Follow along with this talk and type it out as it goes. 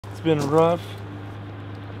been rough.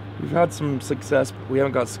 We've had some success, but we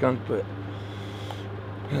haven't got skunked, but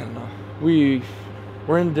I don't know.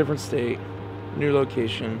 We're in a different state, new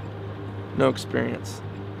location, no experience,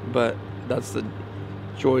 but that's the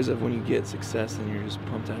joys of when you get success and you're just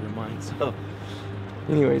pumped out of your mind. So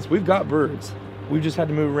anyways, we've got birds. We just had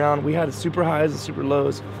to move around. We had super highs and super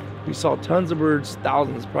lows. We saw tons of birds,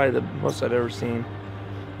 thousands, probably the most I've ever seen.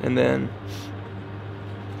 And then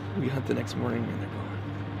we hunt the next morning and they're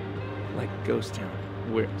gone, like ghost town.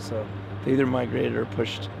 So they either migrated or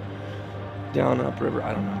pushed down upriver,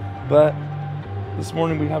 I don't know. But this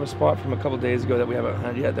morning we have a spot from a couple days ago that we haven't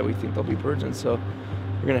hunted yet that we think there'll be birds in, so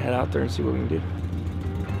we're gonna head out there and see what we can do.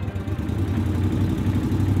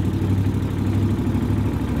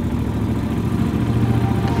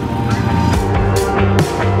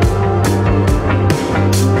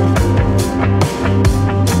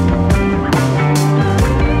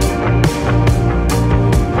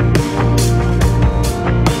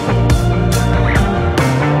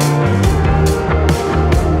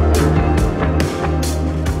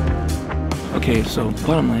 Okay, so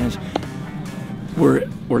bottom line is we're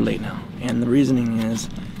late now, and the reasoning is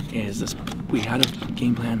this: we had a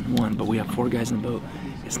game plan one, but we have 4 guys in the boat.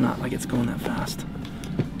 It's not like it's going that fast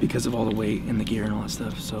because of all the weight and the gear and all that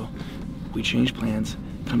stuff. So we changed plans,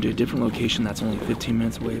 come to a different location that's only 15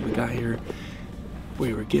 minutes away. We got here,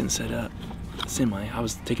 we were getting set up, semi. I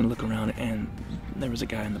was taking a look around, and there was a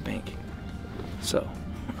guy in the bank. So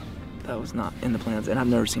that was not in the plans, and I've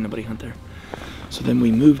never seen anybody hunt there. So then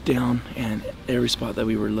we moved down, and every spot that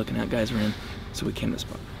we were looking at, guys were in. So we came to the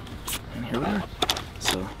spot, and here we are.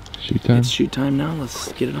 So shoot time. It's shoot time now.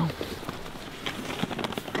 Let's get it on.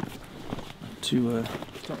 To don't know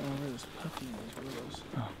where this puppy is. Where are those?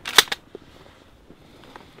 Oh.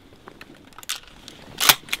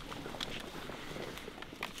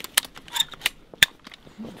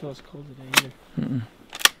 I don't feel it's cold today either.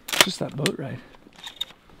 Just that boat ride.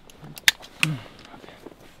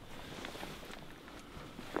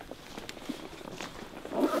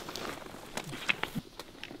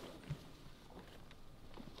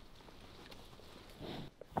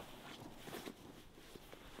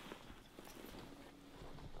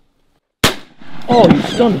 Oh, you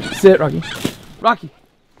stunned me. Sit, Rocky. Rocky.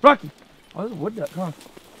 Rocky. Oh, there's a wood duck, huh?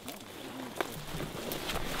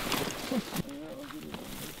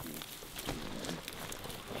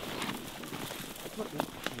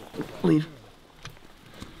 Leave.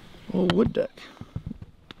 Oh, wood duck.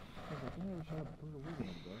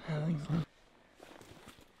 I think so.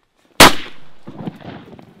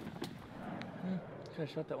 Could have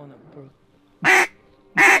shot that one that broke.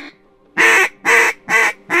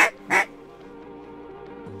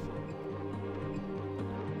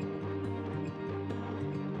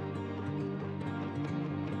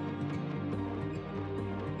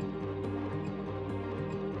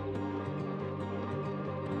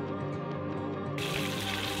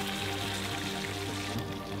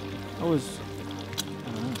 I was.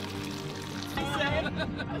 I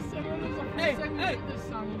said, well, there's a first time we did this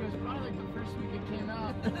song. He goes, probably like the first week it came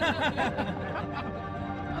out.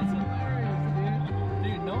 That's hilarious, dude.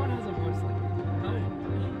 Dude, no one has a voice like that.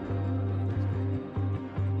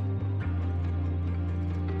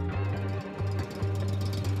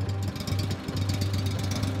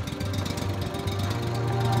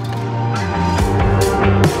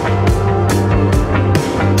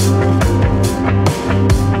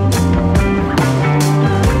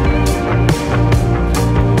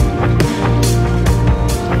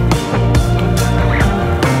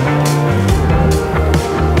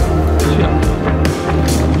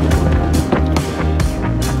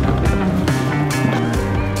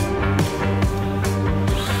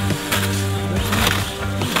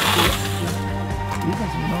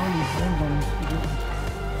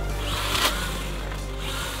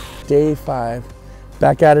 Day 5,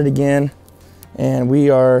 back at it again, and we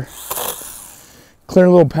are clearing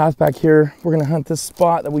a little path back here. We're gonna hunt this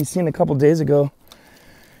spot that we seen a couple days ago,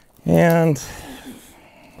 and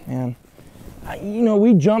you know,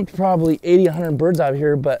 we jumped probably 80-100 birds out of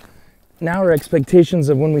here, but now our expectations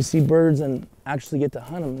of when we see birds and actually get to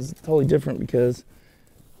hunt them is totally different, because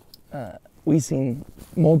we seen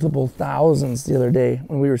multiple thousands the other day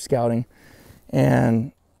when we were scouting,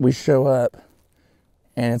 and we show up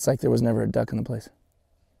and it's like there was never a duck in the place.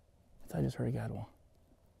 I just heard a gadwall.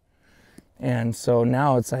 And so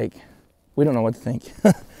now it's like, we don't know what to think.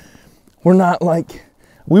 We're not like,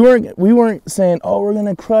 we weren't saying, oh, we're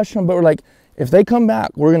gonna crush them, but we're like, if they come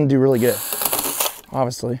back, we're gonna do really good,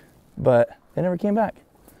 obviously. But they never came back.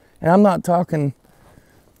 And I'm not talking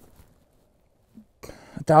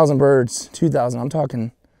 1,000 birds, 2,000, I'm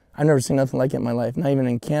talking I've never seen nothing like it in my life, not even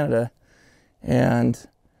in Canada. And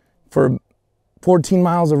for 14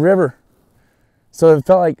 miles of river. So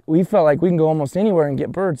we felt like we can go almost anywhere and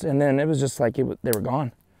get birds. And then it was just like they were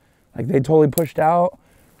gone. Like they totally pushed out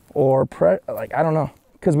or like, I don't know.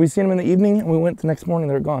 Because we seen them in the evening and we went the next morning,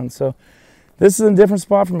 they were gone. So this is a different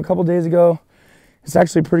spot from a couple days ago. It's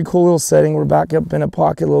actually a pretty cool little setting. We're back up in a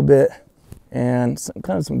pocket a little bit and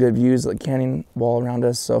some good views, like canyon wall around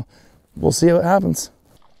us. So we'll see what happens.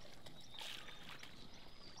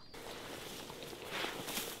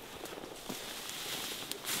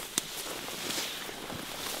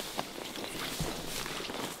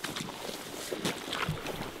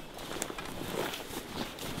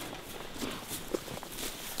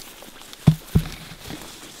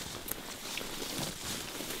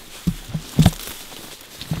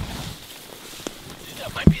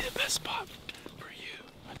 That might be the best spot for you.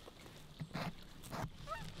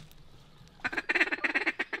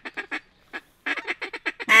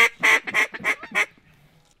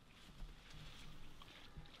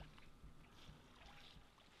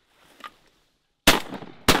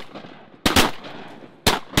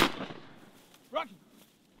 Rocky!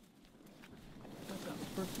 That's the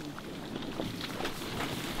first one.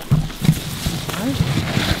 Right?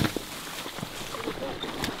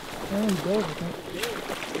 There he goes, I think.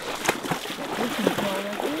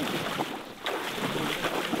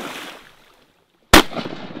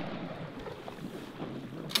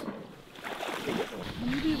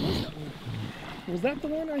 Was that the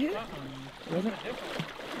one I hit? Wasn't it?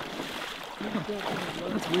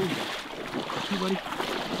 That's weird. Hey, buddy.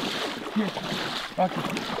 Here. Rocky.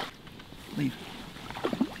 Leave.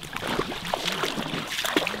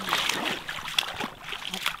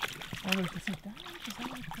 Oh, wait, is that one? Is that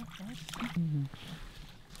like that? Mm-hmm.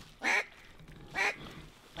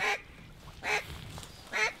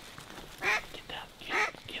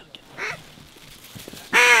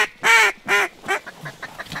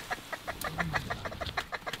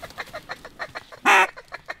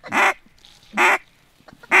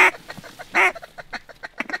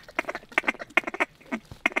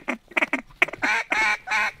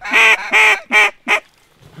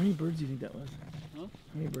 How many birds do you think that was? Huh? How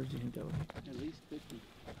many birds do you think that was? At least 50.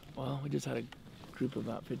 Well, we just had a group of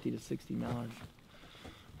about 50 to 60 mallards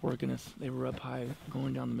working us. They were up high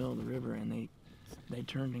going down the middle of the river, and they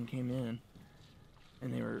turned and came in,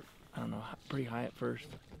 and they were, I don't know, pretty high at first.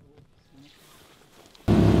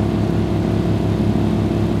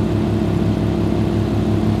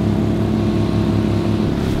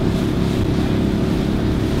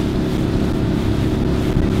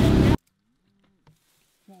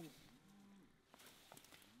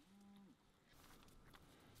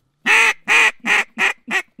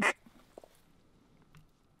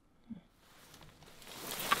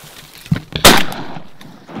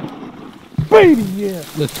 Baby, yeah.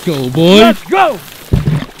 Let's go, boy. Let's go.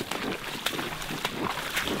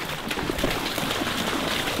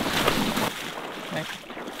 Thanks.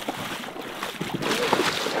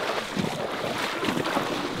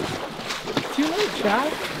 It's too late,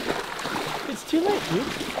 Chad. It's too late, dude.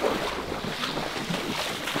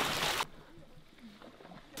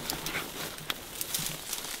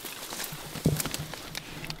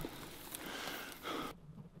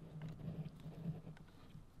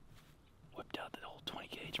 Out the whole 20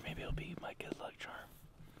 gauge, maybe it'll be my good luck charm.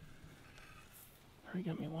 Already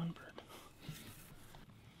got me one bird.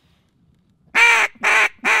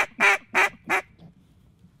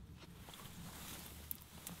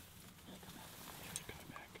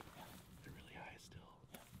 They're really high still.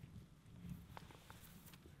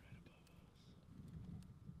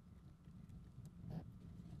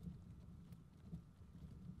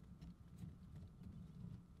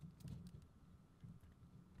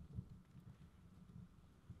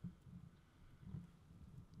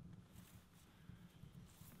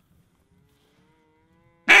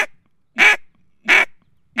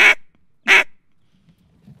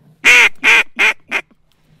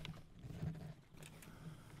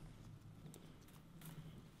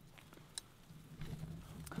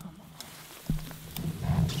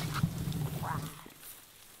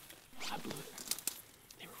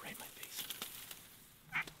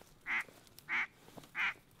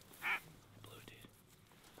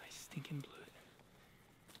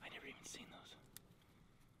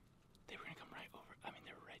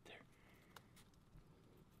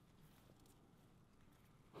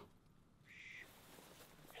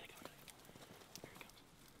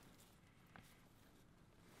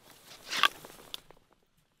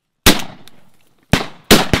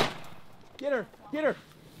 Get her! Get her!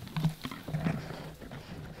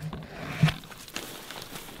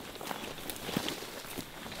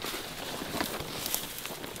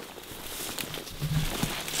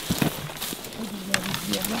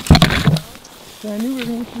 So I knew we were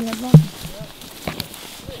going to have nothing.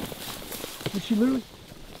 But she literally...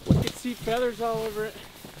 You could see feathers all over it.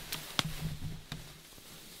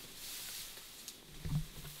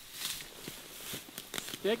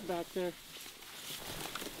 Big back there.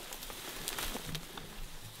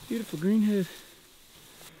 Beautiful greenhead.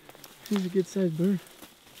 She's a good sized bird.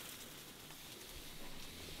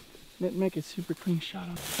 Didn't make a super clean shot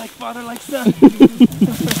on it. Like father, like son.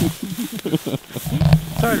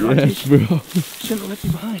 Sorry, Rocky. Yes, bro. Shouldn't have left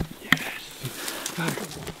you behind. Yes. Got her.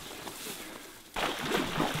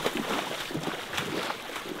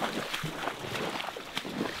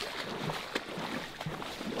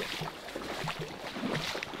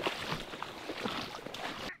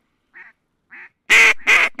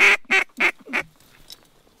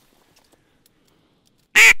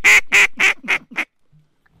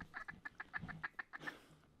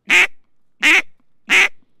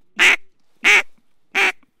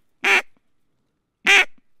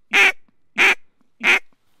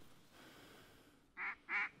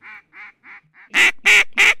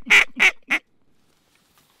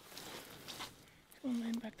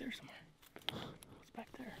 Back there somewhere. It's back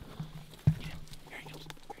there. Yeah, here he goes.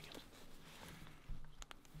 Here he goes.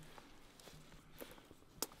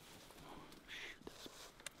 Oh, shoot.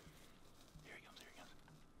 Here he comes. Here he comes.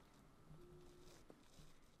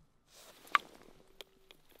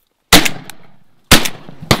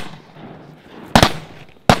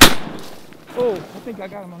 Oh, I think I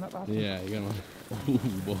got him on that last one. Yeah, you got him. Oh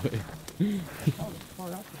boy. That was far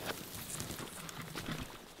out there.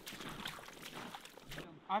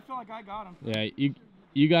 I feel like I got him. Yeah,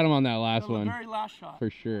 you got him on that last one. The very last shot. For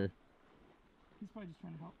sure. He's probably just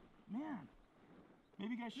trying to help. Man,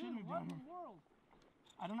 maybe you guys shouldn't have done him.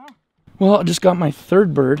 I don't know. Well, I just got my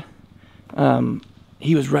third bird.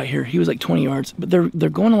 He was right here. He was like 20 yards. But they're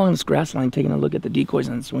going along this grass line, taking a look at the decoys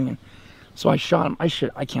and swinging. So I shot him. I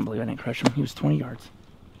can't believe I didn't crush him. He was 20 yards.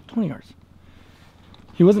 20 yards.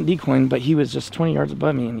 He wasn't decoying, but he was just 20 yards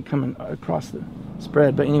above me and he coming across the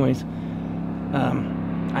spread. But anyways,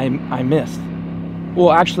 I missed.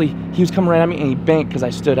 Well, actually, he was coming right at me and he banked because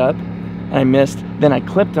I stood up and I missed. Then I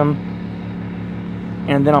clipped him,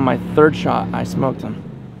 and then on my third shot, I smoked him.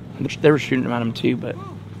 They were shooting at him too, but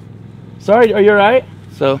sorry, are you all right?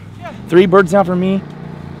 So 3 birds down for me.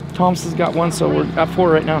 Thomas's got 1, so we're at 4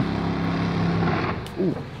 right now.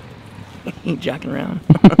 Ooh, he ain't jacking around.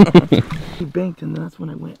 He banked, and that's when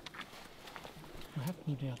I went. What happened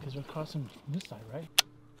to you, Dale? Because we're crossing this side, right?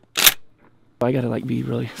 I gotta like be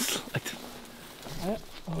really selective.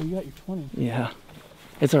 Oh, you got your 20. Yeah,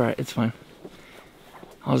 it's all right. It's fine.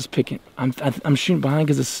 I'll just pick it. I'm shooting behind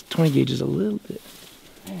because this 20 gauge is a little bit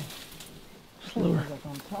slower. I was like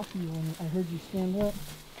on top of you when I heard you stand up.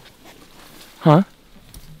 Huh?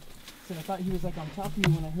 I thought he was like on top of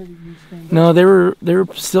you when I heard you stand up. No, they were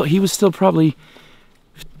still. He was still probably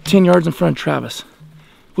 10 yards in front of Travis,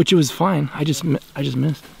 which it was fine. I just missed.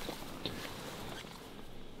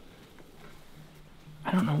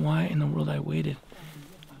 I don't know why in the world I waited.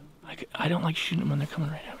 I don't like shooting them when they're coming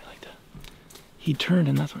right at me like that. He turned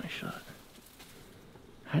and that's when I shot.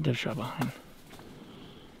 I had to have shot behind.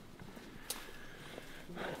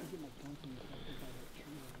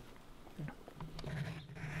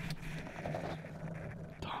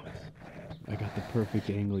 Thomas. I got the perfect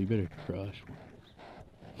angle. You better crush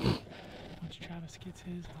one. Once Travis gets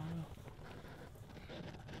his, I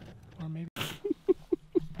will. Or maybe.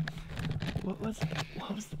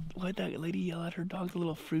 Why'd that lady yell at her dog, the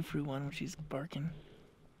little frou-frou one when she's barking?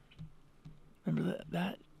 Remember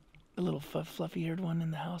that the little fluffy-haired one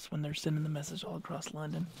in the house when they're sending the message all across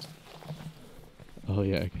London? Oh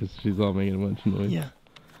yeah, because she's all making a bunch of noise. Yeah.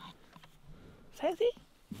 Sassy?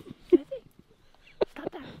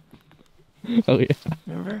 Stop that. Oh yeah.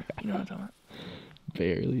 Remember? You know what I'm talking about?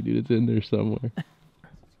 Barely, dude. It's in there somewhere.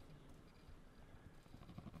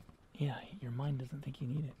 Yeah, your mind doesn't think you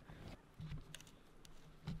need it.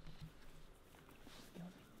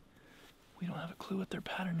 We don't have a clue what their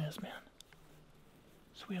pattern is, man.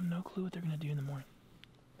 So we have no clue what they're going to do in the morning.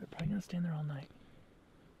 They're probably going to stand there all night.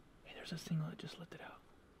 Hey, there's a single that just lifted out.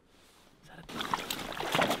 Is that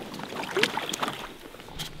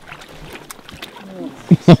Oh,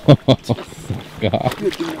 God.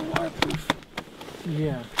 Good thing they're waterproof.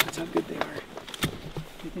 Yeah. That's how good they are.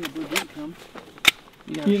 You think a bird didn't come?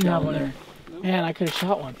 You didn't have one there. Man, I could have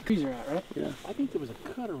shot one. Trees are out, right? Yeah. I think there was a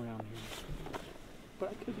cut around here. But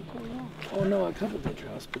I could be totally wrong. Oh no, a couple did,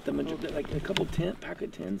 Travis, but the like a couple pack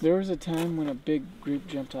of tins. There was a time when a big group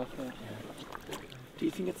jumped off that. Yeah. Do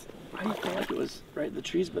you think it's? I didn't feel like it was right in the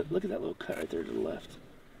trees, but look at that little cut right there to the left.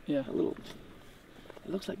 Yeah. A little. It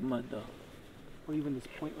looks like mud though. Or even this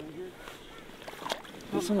point right here.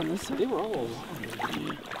 Some on this side? They were all along.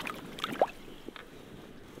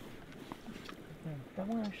 That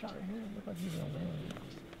one I shot right here looked like he was gonna land.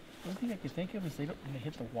 The only thing I could think of is when they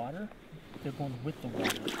hit the water, they're going with the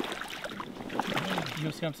water. You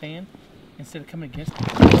know what I'm saying? Instead of coming against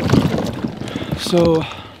it. So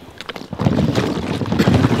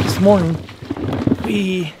this morning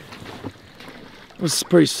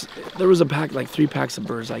there was a pack, like 3 packs of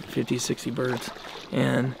birds, like 50, 60 birds,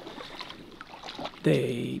 and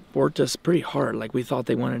they worked us pretty hard. Like, we thought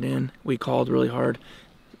they wanted in. We called really hard.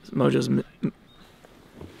 Mojo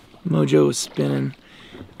was spinning.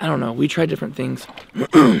 I don't know. We tried different things.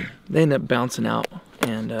 They ended up bouncing out,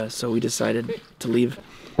 and so we decided to leave.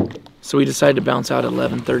 So we decided to bounce out at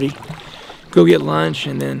 11:30, go get lunch,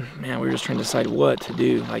 and then, man, we were just trying to decide what to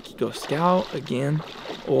do. Like, go scout again,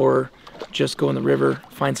 or just go in the river,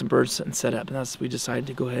 find some birds and set up. And we decided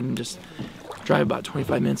to go ahead and just drive about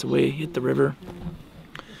 25 minutes away, hit the river.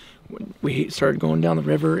 We started going down the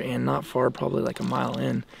river, and not far, probably like a mile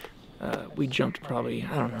in, we jumped probably,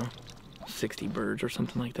 I don't know, 60 birds or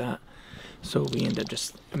something like that. So we ended up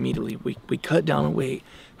just immediately, we cut down a weight.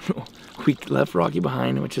 We left Rocky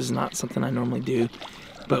behind, which is not something I normally do,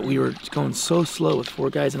 but we were going so slow with 4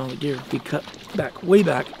 guys and all the gear. We cut back, way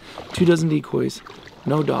back, 2 dozen decoys,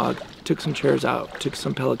 no dog, took some chairs out, took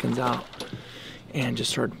some pelicans out, and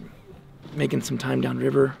just started making some time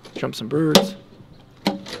downriver, jumped some birds.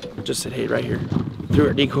 Just said, hey, right here. Threw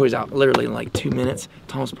our decoys out literally in like 2 minutes.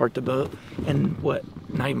 Thomas parked the boat, and what,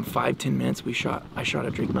 not even 5-10 minutes, I shot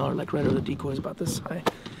a Drake Mallard like right over the decoys about this high.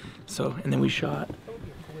 So, and then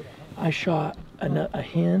I shot a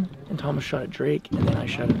hen, and Thomas shot a drake, and then I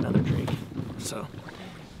shot another drake. So,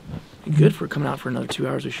 good for coming out for another 2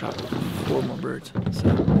 hours. We shot 4 more birds.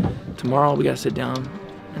 So, tomorrow we gotta sit down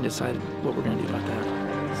and decide what we're gonna do about that.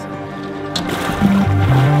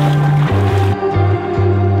 So.